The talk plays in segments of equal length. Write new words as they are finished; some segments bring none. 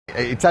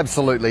It's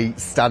absolutely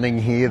stunning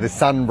here. The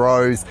sun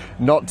rose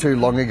not too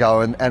long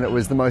ago and it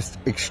was the most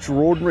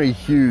extraordinary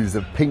hues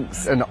of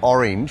pinks and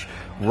orange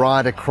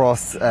right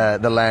across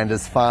the land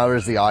as far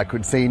as the eye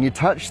could see. And you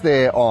touched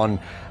there on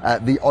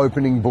the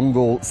opening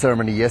bungal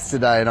ceremony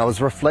yesterday, and I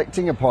was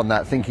reflecting upon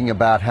that, thinking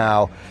about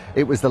how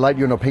it was the late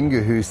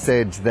Yunupingu who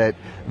said that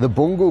the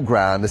bungal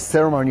ground, the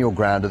ceremonial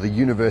ground of the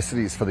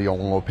universities for the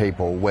Yolngu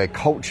people, where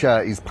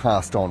culture is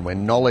passed on, where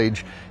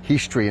knowledge,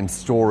 history and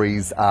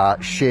stories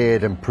are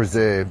shared and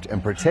preserved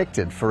and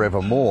protected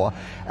forevermore.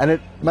 And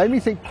it made me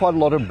think quite a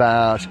lot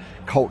about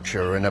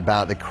culture and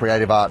about the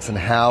creative arts and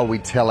how we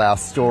tell our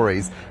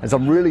stories. And so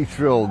I'm really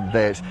thrilled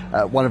that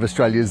one of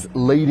Australia's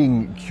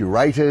leading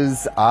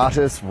curators,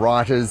 artists,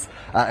 writers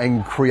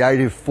and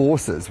creative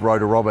forces,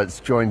 Rhoda Roberts,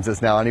 joins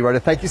us now. Rhoda,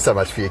 thank you so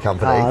much for your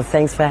company. Oh,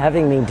 thanks for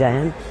having me,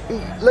 Dan.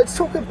 Let's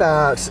talk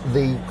about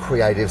the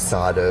creative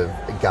side of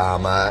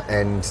Garma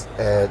and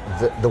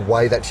the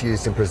way that's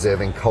used in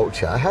preserving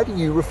culture. How do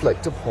you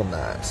reflect upon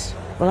that?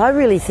 Well, I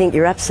really think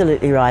you're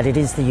absolutely right. It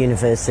is the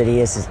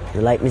university, as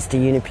the late Mr.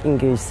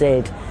 Yunupingu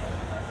said,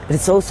 but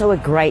it's also a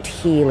great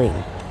healing.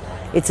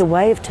 It's a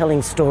way of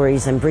telling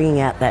stories and bringing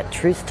out that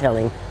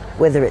truth-telling,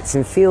 whether it's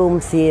in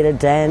film, theatre,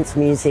 dance,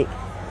 music.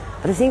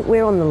 But I think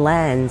we're on the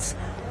lands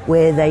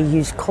where they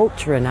use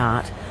culture and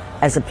art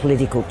as a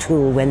political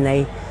tool when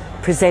they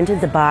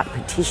presented the Bark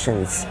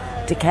petitions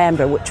to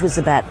Canberra, which was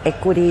about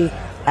equity,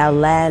 our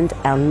land,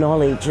 our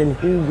knowledge and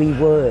who we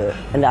were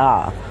and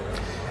are.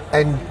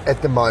 And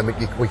at the moment,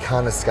 we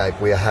can't escape.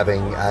 We are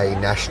having a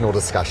national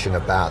discussion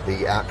about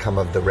the outcome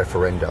of the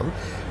referendum.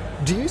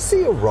 Do you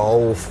see a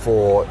role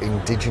for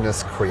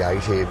Indigenous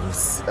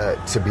creatives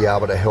to be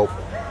able to help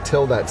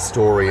tell that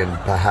story and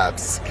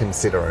perhaps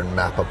consider and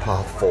map a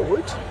path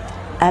forward?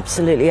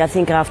 Absolutely. I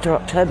think after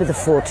October the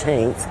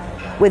 14th,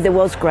 where there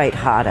was great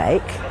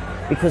heartache,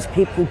 because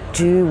people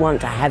do want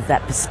to have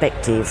that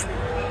perspective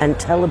and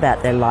tell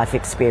about their life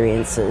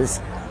experiences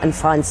and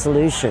find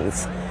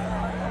solutions.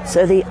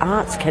 So the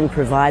arts can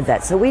provide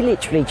that. So we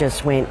literally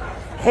just went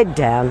head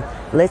down,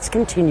 let's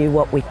continue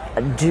what we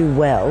do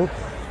well,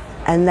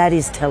 and that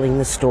is telling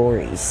the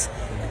stories.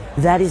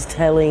 That is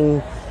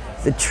telling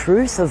the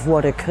truth of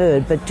what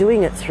occurred, but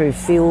doing it through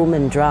film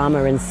and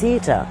drama and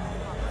theatre.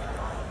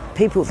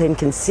 People then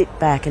can sit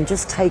back and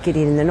just take it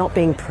in, and they're not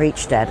being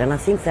preached at, and I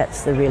think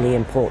that's the really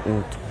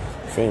important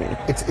thing.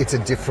 It's a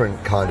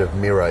different kind of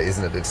mirror,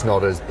 isn't it? It's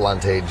not as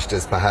blunt-edged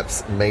as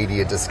perhaps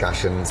media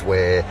discussions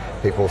where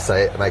people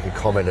make a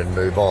comment and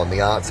move on.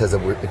 The arts has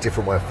a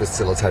different way of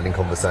facilitating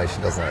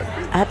conversation, doesn't it?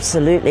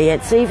 Absolutely.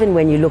 It's even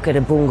when you look at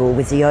a bungal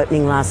with the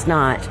opening last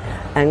night,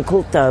 and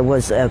Kulto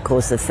was, of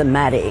course, a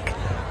thematic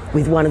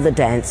with one of the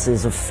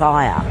dances of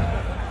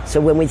fire. So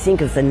when we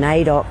think of the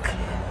NAIDOC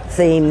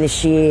theme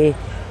this year,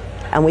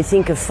 and we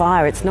think of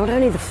fire, it's not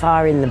only the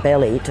fire in the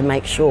belly to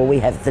make sure we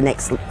have the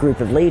next group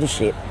of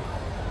leadership,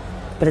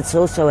 but it's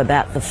also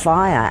about the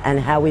fire and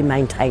how we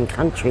maintain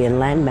country and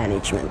land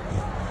management.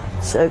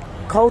 So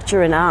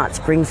culture and arts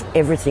brings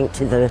everything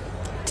to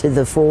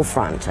the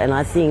forefront, and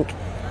I think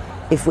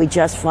if we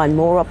just find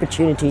more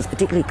opportunities,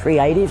 particularly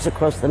creatives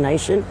across the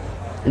nation,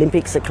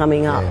 Olympics are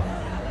coming up,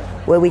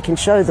 where we can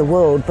show the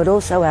world, but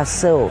also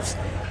ourselves.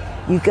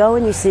 You go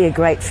and you see a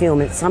great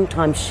film, it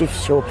sometimes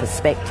shifts your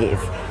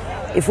perspective.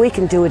 If we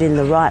can do it in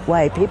the right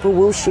way, people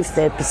will shift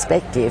their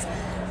perspective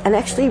and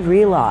actually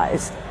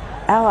realise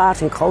our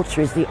art and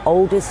culture is the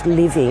oldest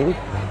living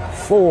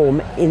form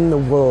in the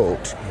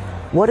world.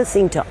 What a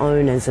thing to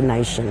own as a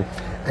nation.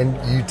 And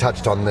you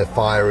touched on the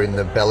fire in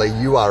the belly.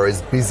 You are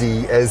as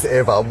busy as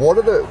ever. What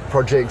are the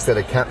projects that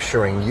are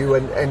capturing you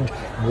and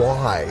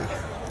why?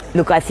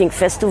 Look, I think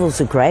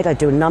festivals are great. I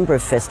do a number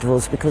of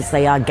festivals because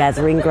they are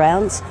gathering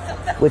grounds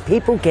where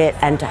people get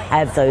and to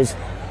have those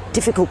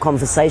difficult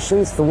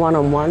conversations, the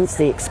one-on-ones,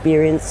 the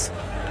experience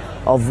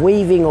of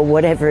weaving or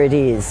whatever it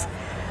is.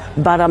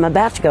 But I'm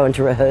about to go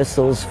into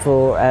rehearsals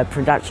for a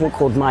production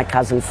called My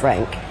Cousin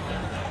Frank.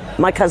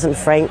 My cousin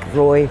Frank,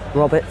 Rhoda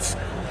Roberts,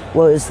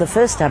 was the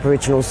first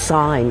Aboriginal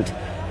signed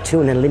to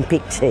an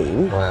Olympic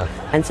team. Wow.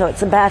 And so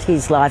it's about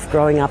his life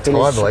growing up in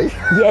timely.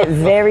 Yeah,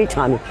 very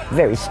timely,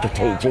 very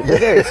strategic,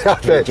 very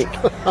strategic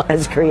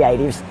as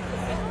creatives.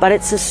 But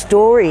it's a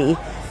story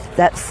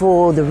that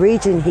for the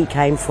region he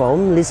came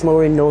from,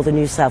 Lismore in northern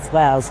New South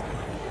Wales,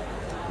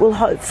 we'll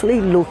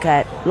hopefully look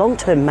at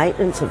long-term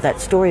maintenance of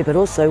that story, but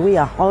also we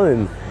are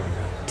home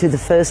to the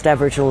first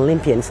Aboriginal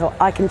Olympian, so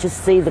I can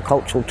just see the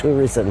cultural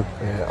tourism.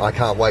 Yeah, I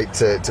can't wait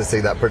to see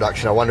that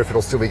production. I wonder if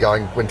it'll still be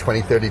going when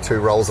 2032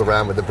 rolls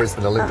around with the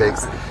Brisbane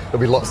Olympics. There'll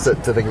be lots to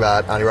think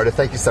about. Rhoda,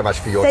 thank you so much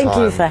for your time. Thank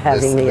you for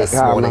having me this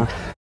at Garma. morning.